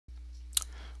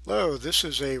Hello, this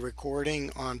is a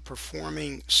recording on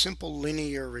performing simple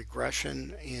linear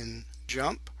regression in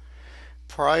JMP.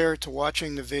 Prior to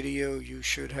watching the video, you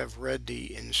should have read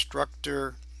the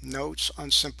instructor notes on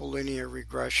simple linear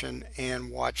regression and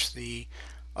watched the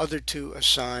other two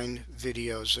assigned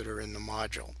videos that are in the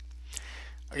module.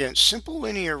 Again, simple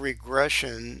linear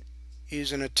regression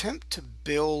is an attempt to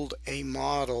build a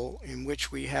model in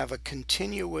which we have a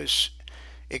continuous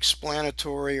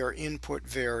explanatory or input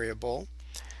variable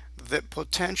that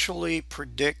potentially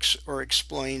predicts or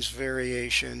explains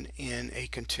variation in a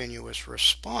continuous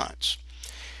response.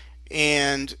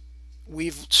 And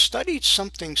we've studied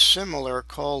something similar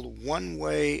called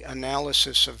one-way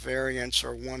analysis of variance,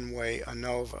 or one-way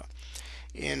ANOVA.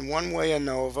 In one-way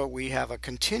ANOVA, we have a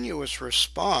continuous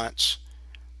response,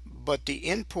 but the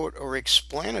input or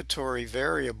explanatory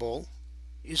variable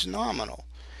is nominal.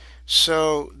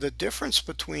 So the difference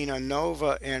between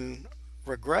ANOVA and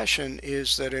regression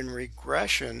is that in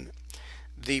regression,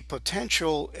 the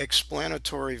potential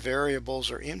explanatory variables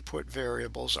or input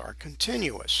variables are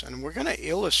continuous. And we're going to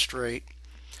illustrate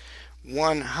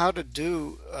how to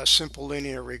do a simple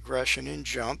linear regression in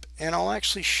JMP, and I'll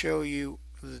actually show you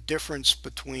the difference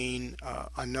between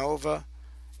ANOVA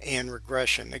and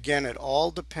regression. Again, it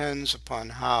all depends upon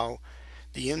how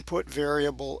the input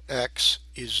variable x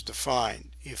is defined.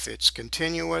 If it's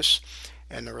continuous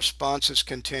and the response is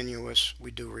continuous,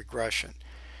 we do regression.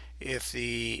 If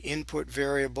the input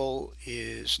variable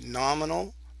is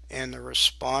nominal and the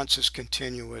response is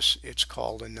continuous, it's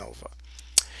called ANOVA.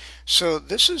 So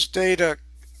this is data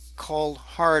called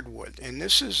hardwood, and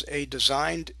this is a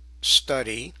designed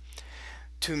study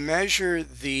to measure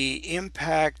the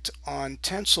impact on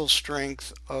tensile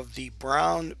strength of the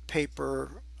brown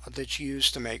paper that's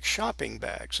used to make shopping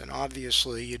bags. And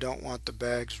obviously you don't want the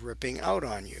bags ripping out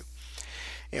on you.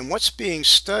 And what's being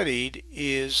studied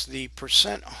is the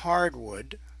percent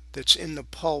hardwood that's in the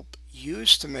pulp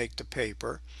used to make the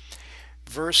paper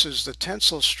versus the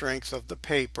tensile strength of the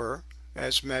paper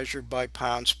as measured by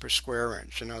pounds per square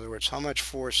inch. In other words, how much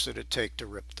force did it take to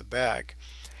rip the bag?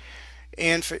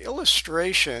 And for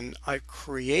illustration, I've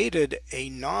created a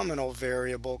nominal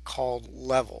variable called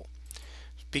level.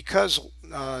 Because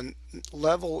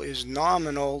level is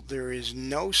nominal, there is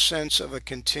no sense of a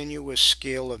continuous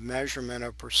scale of measurement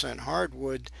of percent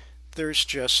hardwood. There's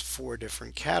just 4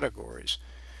 different categories.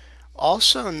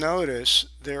 Also notice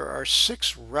there are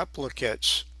 6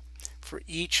 replicates for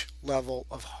each level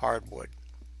of hardwood.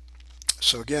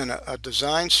 So again, a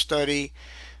design study,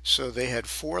 so they had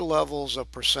 4 levels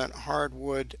of percent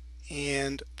hardwood,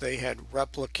 and they had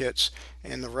replicates,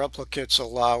 and the replicates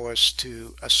allow us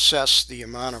to assess the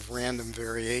amount of random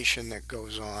variation that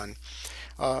goes on.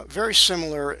 Very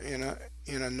similar in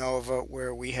ANOVA,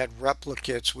 where we had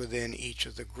replicates within each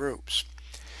of the groups.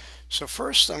 So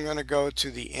first I'm going to go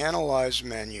to the Analyze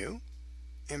menu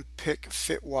and pick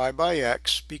Fit Y by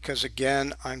X, because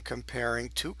again I'm comparing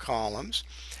 2 columns.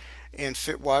 And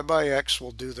Fit Y by X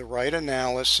will do the right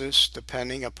analysis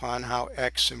depending upon how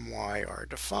X and Y are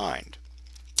defined.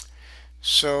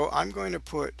 So I'm going to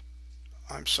put,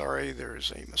 I'm sorry,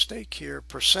 there's a mistake here,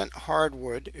 percent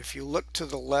hardwood, if you look to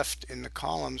the left in the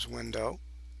columns window,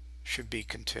 should be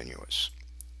continuous.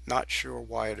 Not sure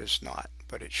why it is not,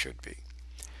 but it should be.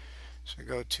 So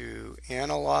go to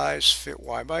Analyze, Fit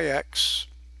Y by X,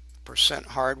 percent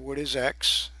hardwood is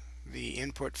X, the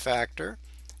input factor,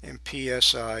 and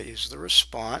PSI is the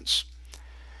response.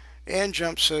 And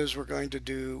JMP says we're going to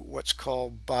do what's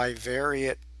called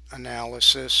bivariate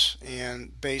analysis,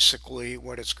 and basically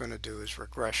what it's going to do is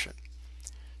regression.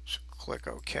 So click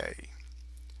OK.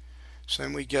 So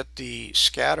then we get the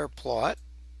scatter plot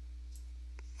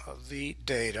of the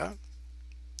data.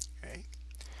 Okay.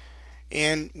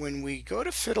 And when we go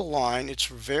to fit a line, it's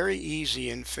very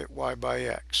easy in Fit Y by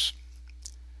X.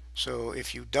 So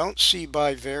if you don't see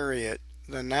bivariate,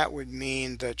 then that would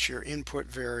mean that your input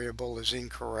variable is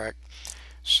incorrect.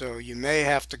 So you may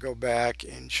have to go back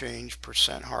and change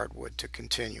percent hardwood to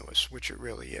continuous, which it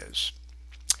really is.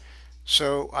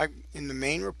 So in the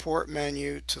main report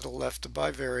menu to the left of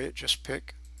bivariate, just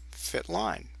pick Fit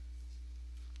Line.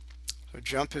 So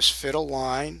JMP has fit a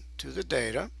line to the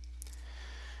data.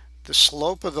 The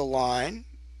slope of the line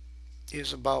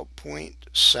is about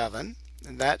 0.7,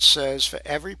 and that says for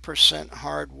every percent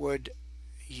hardwood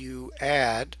you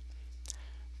add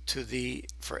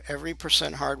for every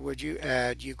percent hardwood you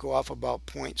add, you go off about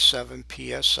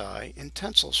 0.7 psi in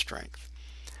tensile strength.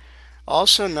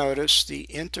 Also notice the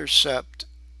intercept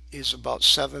is about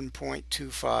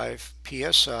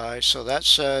 7.25 psi, so that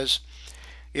says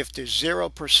if there's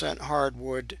 0%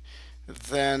 hardwood,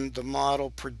 then the model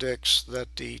predicts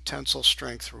that the tensile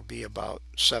strength will be about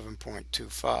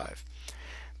 7.25.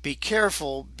 Be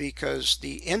careful, because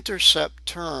the intercept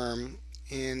term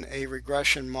in a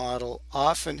regression model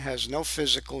often has no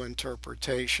physical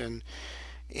interpretation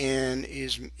and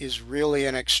is really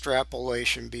an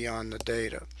extrapolation beyond the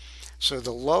data. So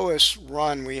the lowest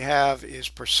run we have is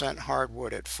percent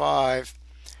hardwood at 5.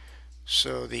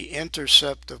 So the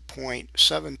intercept of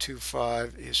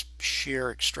 0.725 is sheer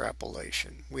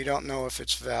extrapolation. We don't know if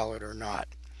it's valid or not.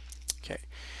 Okay,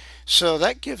 so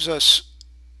that gives us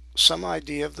some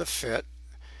idea of the fit,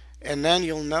 and then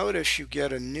you'll notice you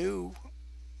get a new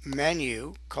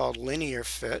menu called linear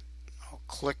fit. I'll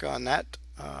click on that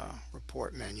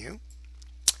report menu,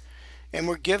 and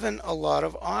we're given a lot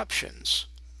of options.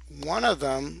 One of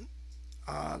them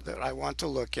that I want to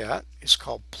look at is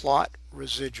called plot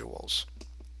residuals.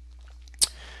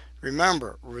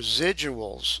 Remember,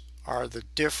 residuals are the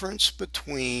difference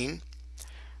between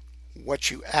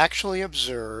what you actually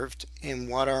observed and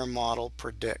what our model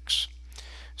predicts.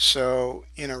 So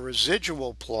in a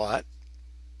residual plot,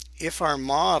 if our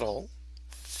model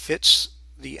fits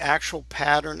the actual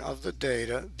pattern of the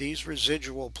data, these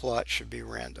residual plots should be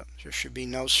random. There should be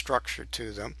no structure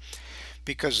to them,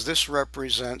 because this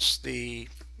represents the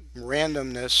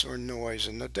randomness or noise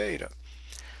in the data.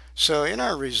 So in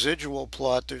our residual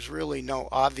plot, there's really no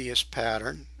obvious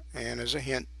pattern, and as a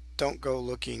hint, don't go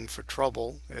looking for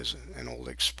trouble, as an old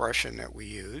expression that we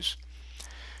use.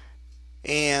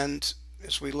 And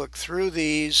as we look through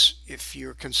these, if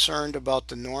you're concerned about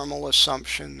the normal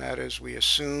assumption, that is, we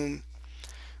assume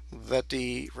that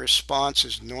the response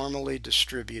is normally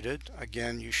distributed.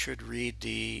 Again, you should read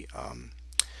the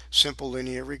simple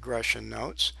linear regression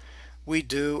notes. We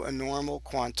do a normal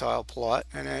quantile plot,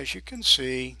 and as you can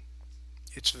see,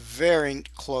 it's very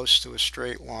close to a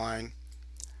straight line.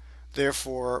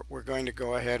 Therefore, we're going to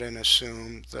go ahead and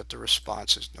assume that the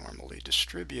response is normally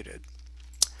distributed.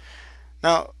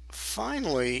 Now,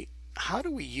 finally, how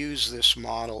do we use this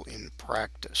model in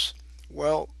practice?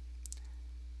 Well,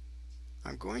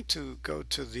 I'm going to go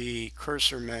to the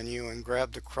cursor menu and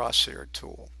grab the crosshair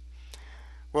tool.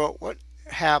 Well, what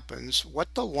happens,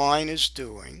 what the line is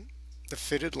doing, the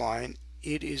fitted line,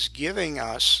 it is giving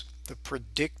us the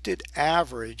predicted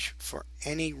average for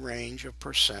any range of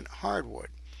percent hardwood.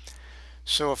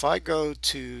 So if I go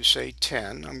to, say,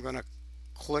 10, I'm going to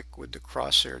click with the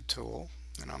crosshair tool,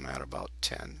 and I'm at about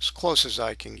 10, as close as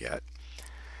I can get.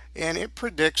 And it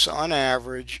predicts, on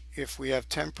average, if we have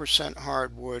 10%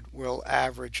 hardwood, we'll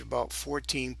average about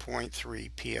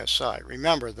 14.3 psi.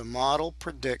 Remember, the model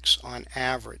predicts on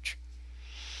average.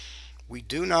 We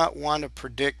do not want to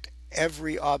predict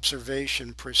every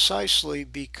observation precisely,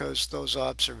 because those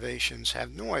observations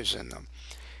have noise in them.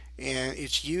 And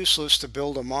it's useless to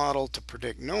build a model to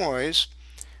predict noise,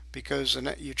 because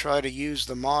you try to use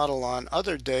the model on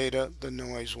other data, the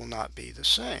noise will not be the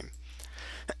same.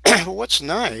 What's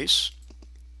nice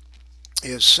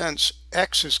is, since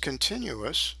x is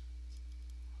continuous,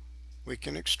 we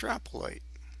can extrapolate.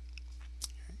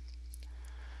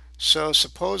 So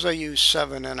suppose I use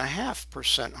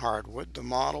 7.5% hardwood, the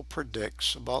model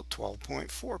predicts about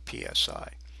 12.4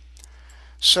 psi.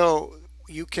 So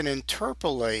you can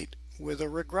interpolate with a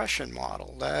regression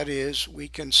model. That is, we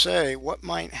can say what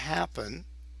might happen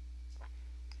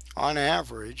on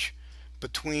average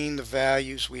between the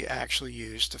values we actually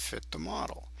use to fit the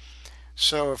model.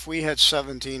 So if we had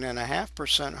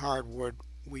 17.5% hardwood,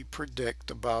 we predict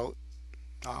about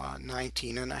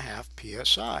 19.5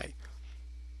 psi.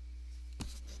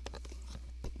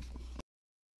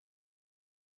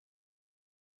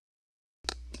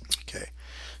 Okay.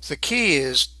 The key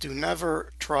is, do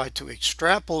never try to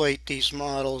extrapolate these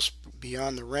models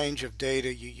beyond the range of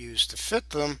data you use to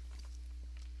fit them,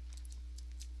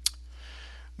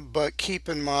 but keep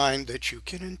in mind that you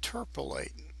can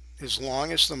interpolate as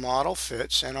long as the model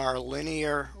fits, and our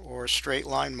linear or straight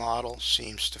line model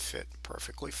seems to fit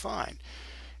perfectly fine.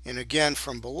 And again,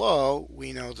 from below,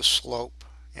 we know the slope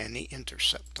and the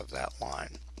intercept of that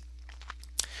line.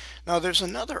 Now there's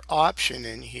another option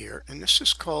in here, and this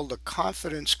is called the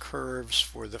confidence curves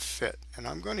for the fit, and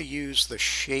I'm going to use the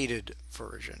shaded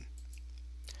version.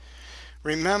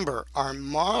 Remember, our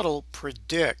model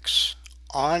predicts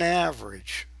on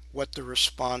average what the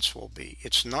response will be.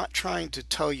 It's not trying to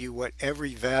tell you what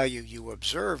every value you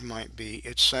observe might be.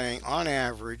 It's saying, on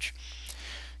average,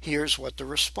 here's what the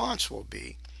response will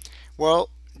be. Well,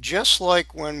 just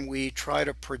like when we try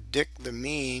to predict the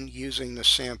mean using the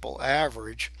sample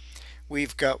average,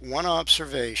 we've got one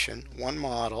observation, one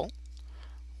model,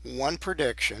 one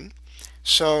prediction.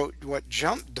 So what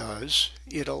JMP does,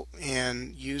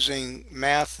 and using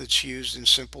math that's used in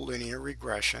simple linear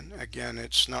regression, again,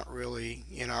 it's not really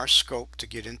in our scope to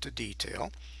get into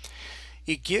detail,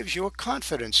 it gives you a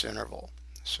confidence interval.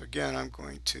 So again, I'm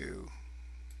going to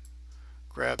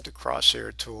grab the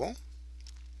crosshair tool,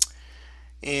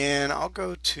 and I'll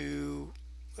go to,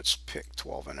 let's pick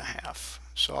 12.5.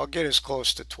 So I'll get as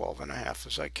close to 12.5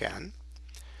 as I can.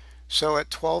 So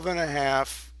at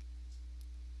 12.5,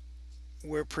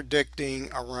 we're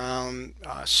predicting around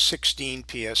 16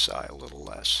 psi, a little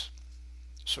less.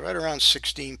 So right around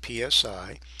 16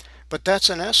 psi, but that's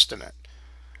an estimate.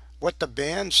 What the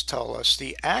bands tell us,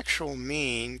 the actual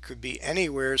mean could be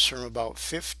anywhere from about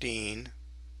 15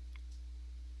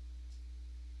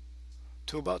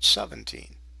 to about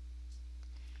 17.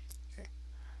 Okay.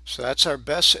 So that's our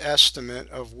best estimate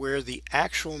of where the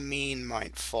actual mean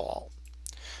might fall.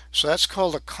 So that's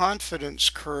called a confidence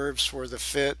curves for the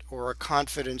fit, or a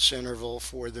confidence interval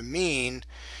for the mean,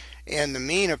 and the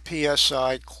mean of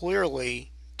PSI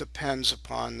clearly depends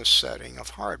upon the setting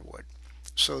of hardwood.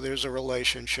 So there's a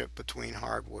relationship between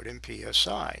hardwood and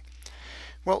PSI.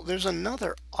 Well, there's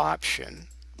another option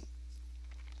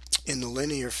in the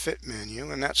linear fit menu,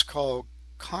 and that's called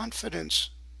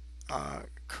confidence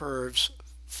curves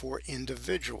for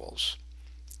individuals.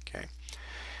 Okay.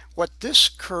 What this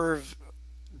curve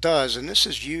does, and this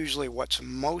is usually what's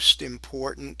most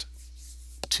important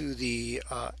to the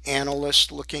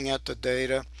analyst looking at the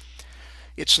data,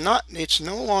 it's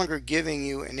no longer giving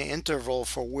you an interval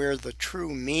for where the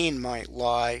true mean might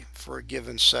lie for a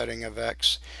given setting of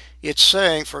X. It's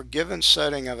saying for a given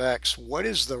setting of X, what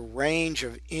is the range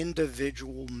of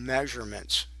individual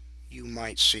measurements you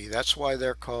might see. That's why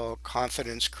they're called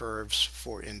confidence curves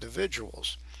for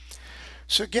individuals.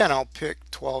 So again, I'll pick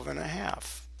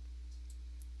 12.5.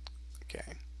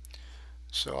 Okay,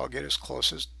 so I'll get as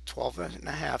close as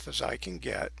 12.5 as I can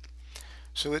get.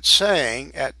 So it's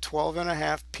saying at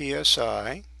 12.5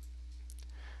 psi,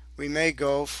 we may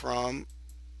go from,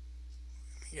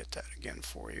 let me get that again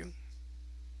for you,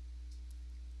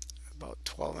 about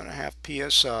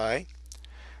 12.5 psi.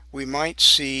 We might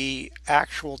see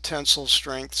actual tensile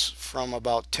strengths from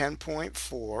about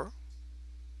 10.4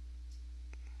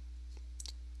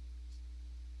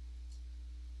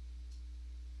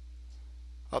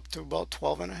 up to about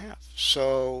 12.5.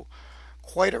 So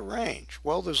quite a range.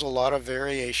 Well, there's a lot of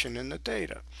variation in the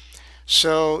data.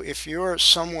 So if you're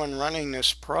someone running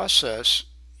this process,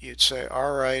 you'd say,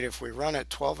 all right, if we run at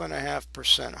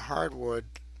 12.5% hardwood,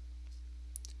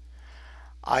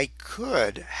 I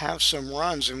could have some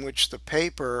runs in which the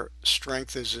paper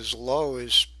strength is as low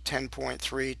as 10.3,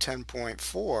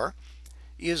 10.4.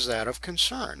 Is that of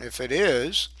concern? If it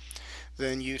is,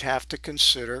 then you'd have to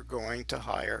consider going to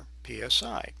higher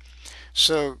PSI.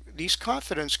 So these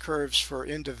confidence curves for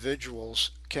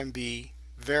individuals can be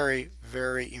very,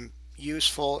 very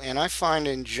useful, and I find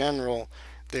in general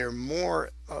they're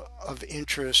more of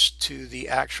interest to the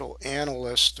actual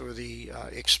analyst or the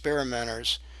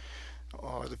experimenters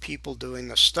or the people doing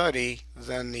the study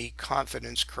than the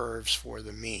confidence curves for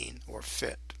the mean or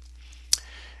fit.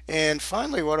 And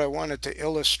finally, what I wanted to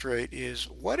illustrate is,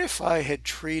 what if I had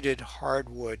treated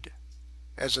hardwood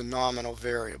as a nominal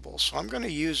variable? So I'm going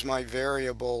to use my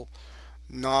variable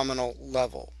nominal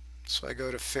level. So I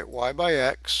go to fit y by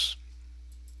x.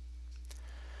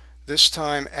 This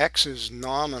time x is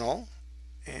nominal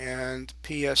and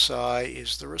psi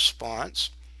is the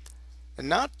response. And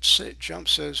now JMP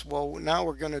says, well, now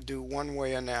we're going to do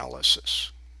one-way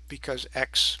analysis because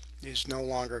x is no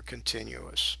longer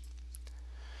continuous.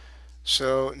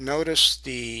 So notice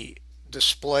the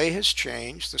display has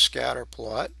changed, the scatter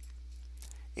plot,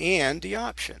 and the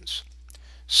options.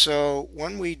 So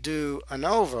when we do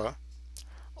ANOVA,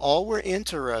 all we're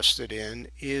interested in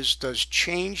is, does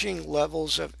changing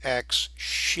levels of X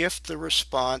shift the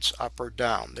response up or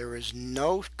down? There is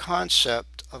no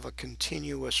concept of a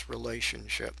continuous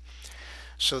relationship.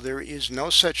 So there is no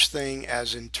such thing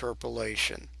as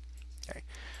interpolation. Okay.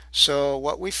 So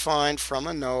what we find from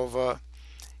ANOVA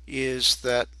is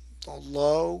that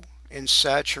low and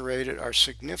saturated are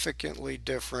significantly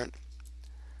different,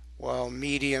 while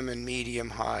medium and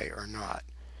medium high are not.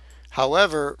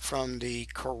 However, from the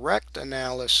correct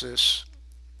analysis,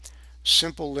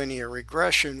 simple linear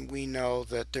regression, we know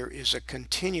that there is a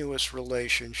continuous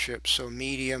relationship, so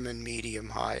medium and medium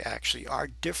high actually are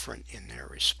different in their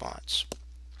response.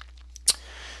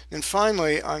 And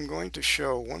finally, I'm going to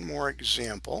show one more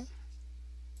example.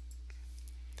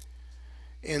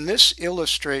 And this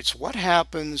illustrates what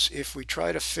happens if we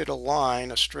try to fit a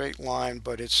line, a straight line,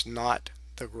 but it's not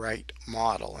the right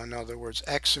model. In other words,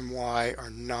 X and Y are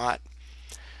not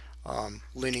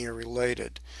linear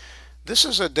related. This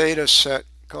is a data set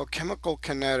called chemical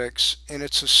kinetics, and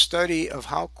it's a study of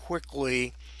how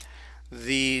quickly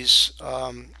these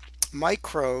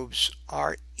microbes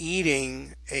are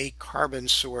eating a carbon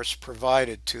source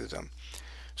provided to them.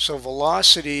 So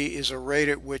velocity is a rate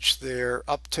at which they're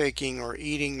uptaking or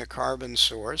eating the carbon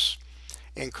source,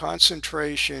 and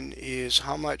concentration is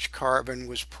how much carbon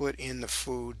was put in the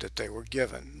food that they were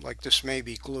given. Like this may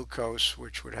be glucose,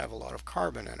 which would have a lot of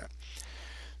carbon in it.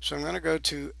 So I'm going to go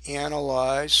to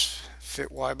Analyze,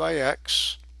 fit y by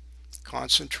x,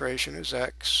 concentration is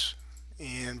x,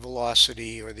 and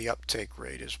velocity or the uptake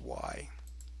rate is y.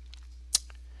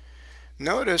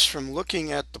 Notice from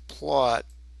looking at the plot,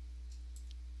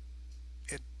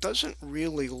 it doesn't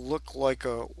really look like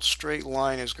a straight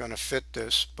line is going to fit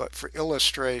this, but for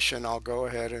illustration I'll go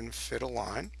ahead and fit a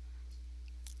line.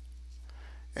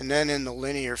 And then in the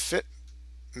linear fit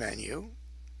menu,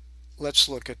 let's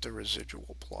look at the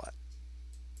residual plot.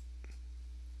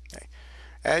 Okay.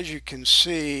 As you can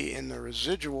see in the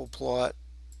residual plot,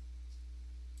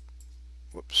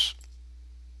 whoops,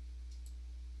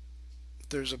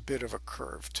 there's a bit of a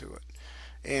curve to it.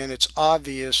 And it's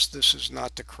obvious this is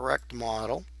not the correct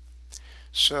model.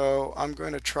 So I'm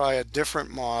going to try a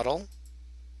different model.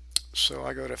 So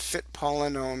I go to fit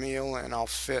polynomial and I'll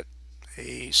fit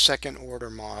a second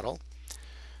order model.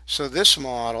 So this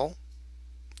model,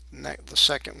 the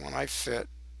second one I fit,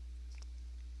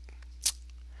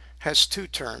 has two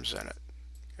terms in it.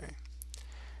 Okay.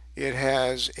 It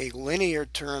has a linear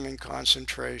term in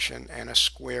concentration and a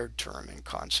squared term in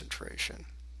concentration.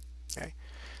 Okay.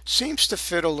 Seems to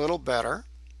fit a little better.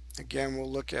 Again, we'll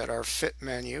look at our fit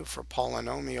menu for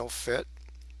polynomial fit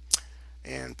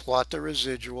and plot the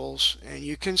residuals, and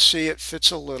you can see it fits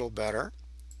a little better.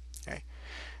 Okay.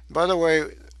 By the way,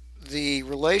 the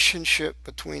relationship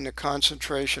between the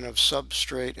concentration of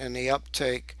substrate and the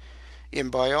uptake, in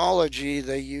biology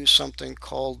they use something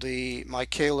called the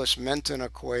Michaelis-Menten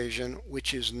equation,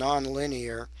 which is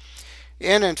nonlinear.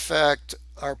 And in fact,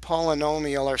 our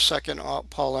polynomial, our second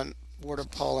order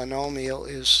polynomial,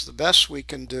 is the best we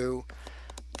can do.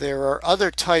 There are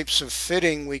other types of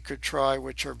fitting we could try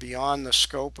which are beyond the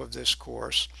scope of this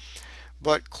course,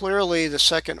 but clearly the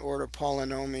second order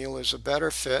polynomial is a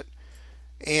better fit,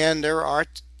 and there are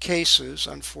cases,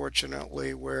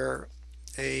 unfortunately, where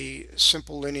a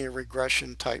simple linear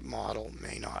regression type model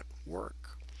may not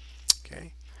work.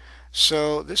 Okay,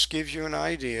 so this gives you an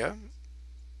idea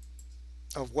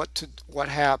of what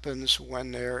happens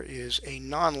when there is a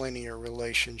nonlinear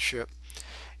relationship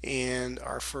and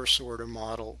our first order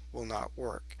model will not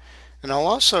work. And I'll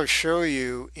also show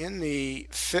you in the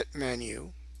fit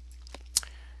menu,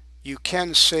 you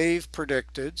can save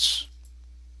predicteds,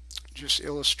 just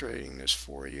illustrating this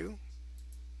for you,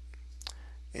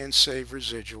 and save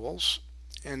residuals,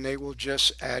 and they will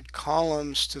just add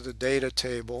columns to the data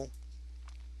table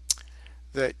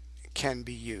that can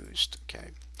be used. Okay,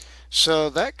 so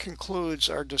that concludes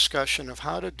our discussion of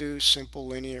how to do simple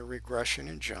linear regression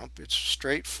in JMP. It's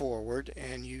straightforward,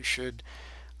 and you should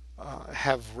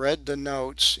have read the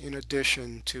notes in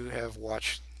addition to have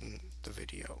watched the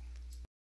video.